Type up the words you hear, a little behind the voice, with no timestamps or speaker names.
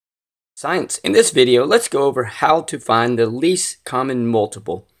Science. In this video, let's go over how to find the least common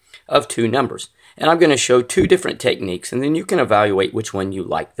multiple of two numbers. And I'm going to show two different techniques, and then you can evaluate which one you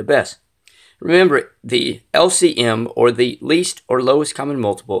like the best. Remember, the LCM, or the least or lowest common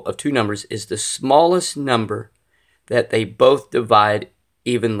multiple of two numbers, is the smallest number that they both divide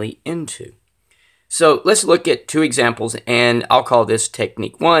evenly into. So let's look at two examples, and I'll call this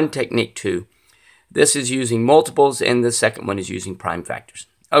technique 1, technique 2. This is using multiples, and the second one is using prime factors.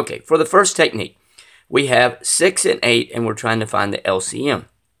 Okay, for the first technique, we have 6 and 8, and we're trying to find the LCM.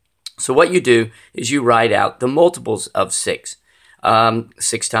 So what you do is you write out the multiples of 6.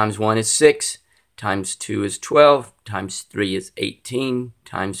 6 times 1 is 6, times 2 is 12, times 3 is 18,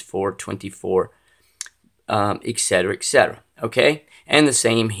 times 4, 24, etc., etc. Okay? And the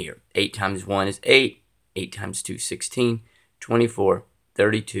same here. 8 times 1 is 8, 8 times 2 is 16, 24,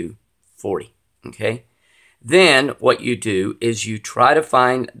 32, 40. Okay? Then what you do is you try to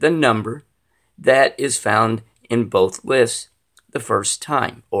find the number that is found in both lists the first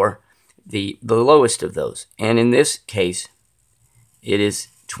time, or the lowest of those. And in this case, it is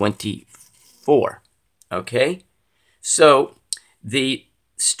 24. Okay? So the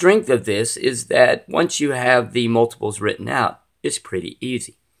strength of this is that once you have the multiples written out, it's pretty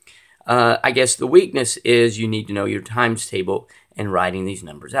easy. I guess the weakness is you need to know your times table and writing these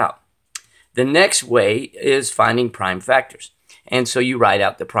numbers out. The next way is finding prime factors. And so you write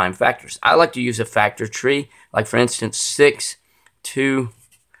out the prime factors. I like to use a factor tree. Like for instance, 6, 2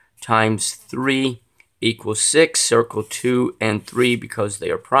 times 3 equals 6. Circle 2 and 3 because they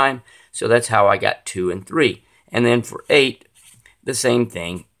are prime. So that's how I got 2 and 3. And then for 8, the same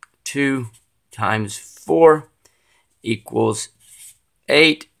thing. 2 times 4 equals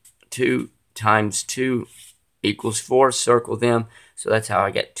 8. 2 times 2 equals 4. Circle them. So that's how I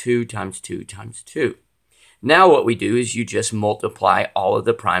get 2 times 2 times 2. Now what we do is you just multiply all of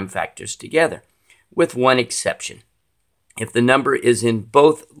the prime factors together, with one exception. If the number is in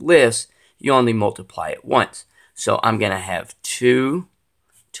both lists, you only multiply it once. So I'm going to have 2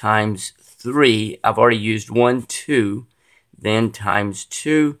 times 3. I've already used 1, 2, then times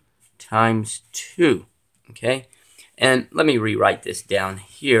 2 times 2. Okay? And let me rewrite this down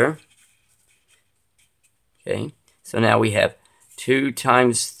here. Okay? So now we have 2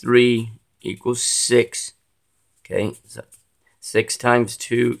 times 3 equals 6. Okay, so 6 times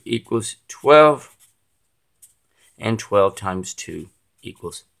 2 equals 12. And 12 times 2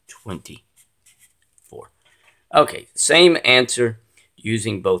 equals 24. Okay, same answer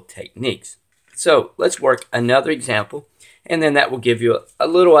using both techniques. So let's work another example, and then that will give you a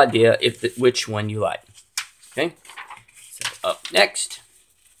little idea which one you like. Okay, so up next.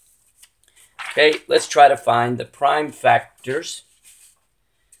 Okay, let's try to find the prime factors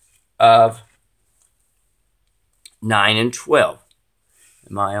of 9 and 12.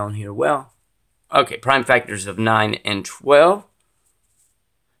 Am I on here well? Okay, prime factors of 9 and 12.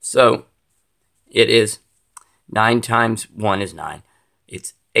 So it is 9 times 1 is 9.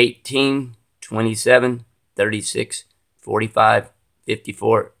 It's 18, 27, 36, 45,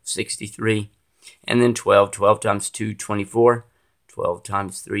 54, 63, and then 12. 12 times 2, 24. 12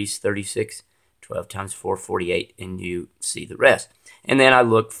 times 3 is 36. 12 times 4, 48, and you see the rest. And then I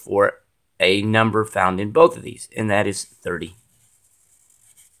look for a number found in both of these, and that is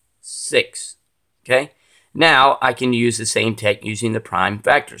 36. Okay? Now I can use the same technique using the prime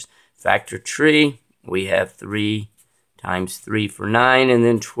factors. Factor tree, we have 3 times 3 for 9, and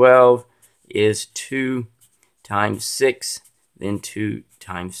then 12 is 2 times 6, then 2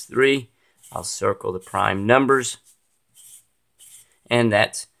 times 3. I'll circle the prime numbers, and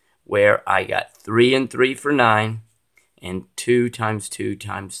that's where I got 3 and 3 for 9, and 2 times 2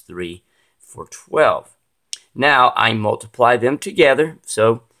 times 3 for 12. Now I multiply them together,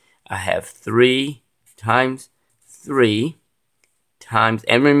 so I have 3 times 3 times,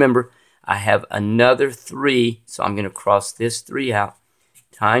 and remember, I have another 3, so I'm going to cross this 3 out,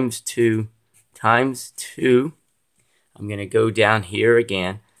 times 2 times 2. I'm going to go down here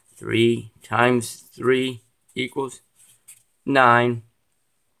again. 3 times 3 equals 9.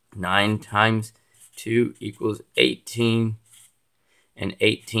 9 times 2 equals 18, and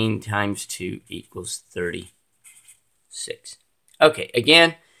 18 times 2 equals 36. Okay,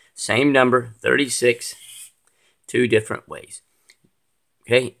 again, same number, 36, two different ways.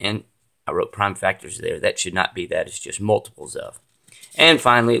 Okay, and I wrote prime factors there. That should not be that. It's just multiples of. And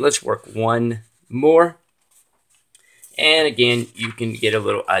finally, let's work one more. And again, you can get a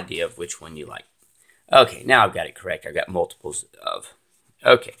little idea of which one you like. Okay, now I've got it correct. I've got multiples of.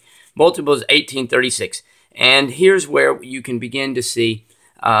 Okay, multiples 1836. And here's where you can begin to see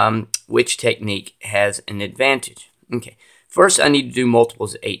which technique has an advantage. Okay, First, I need to do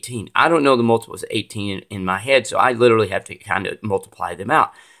multiples of 18. I don't know the multiples of 18 in my head, so I literally have to kind of multiply them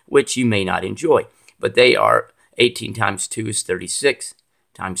out, which you may not enjoy. But they are 18 times 2 is 36,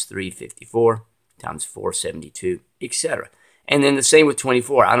 times 3, 54, times 4, 72, etc. And then the same with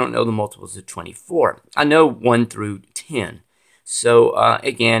 24. I don't know the multiples of 24. I know 1 through 10. So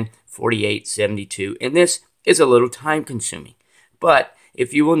again, 48, 72. And this is a little time consuming. But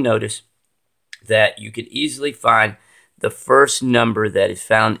if you will notice that you can easily find the first number that is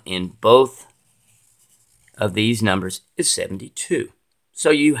found in both of these numbers is 72. So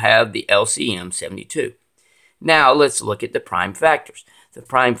you have the LCM 72. Now let's look at the prime factors. The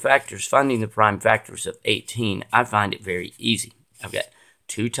prime factors, finding the prime factors of 18, I find it very easy. I've got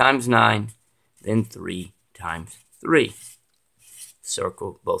 2 times 9, then 3 times 3.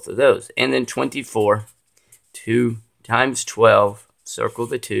 Circle both of those. And then 24, 2 times 12, circle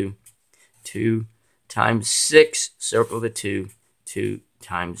the 2. 2 times 6, circle the 2. 2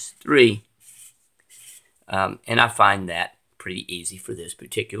 times 3. And I find that pretty easy for this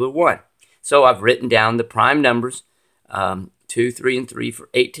particular one. So I've written down the prime numbers, 2, 3, and 3 for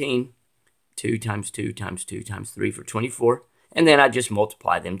 18, 2 times 2 times 2 times 3 for 24, and then I just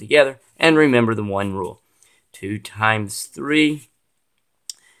multiply them together and remember the one rule. 2 times 3,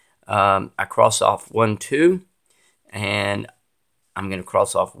 I cross off 1, 2, and I'm going to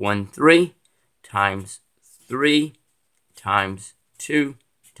cross off 1, 3, times 3, times 2,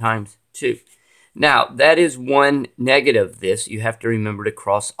 times 2. Now, that is one negative of this. You have to remember to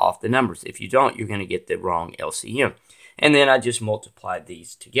cross off the numbers. If you don't, you're going to get the wrong LCM. And then I just multiplied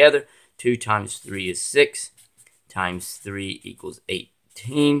these together. 2 times 3 is 6, times 3 equals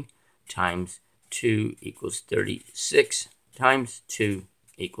 18, times 2 equals 36, times 2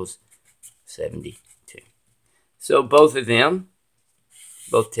 equals 72. So both of them,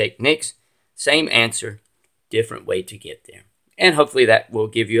 both techniques, same answer, different way to get there. And hopefully that will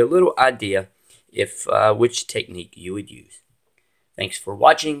give you a little idea if which technique you would use. Thanks for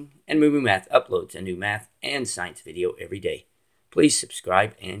watching, and Moo Moo Math uploads a new math and science video every day. Please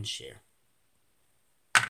subscribe and share.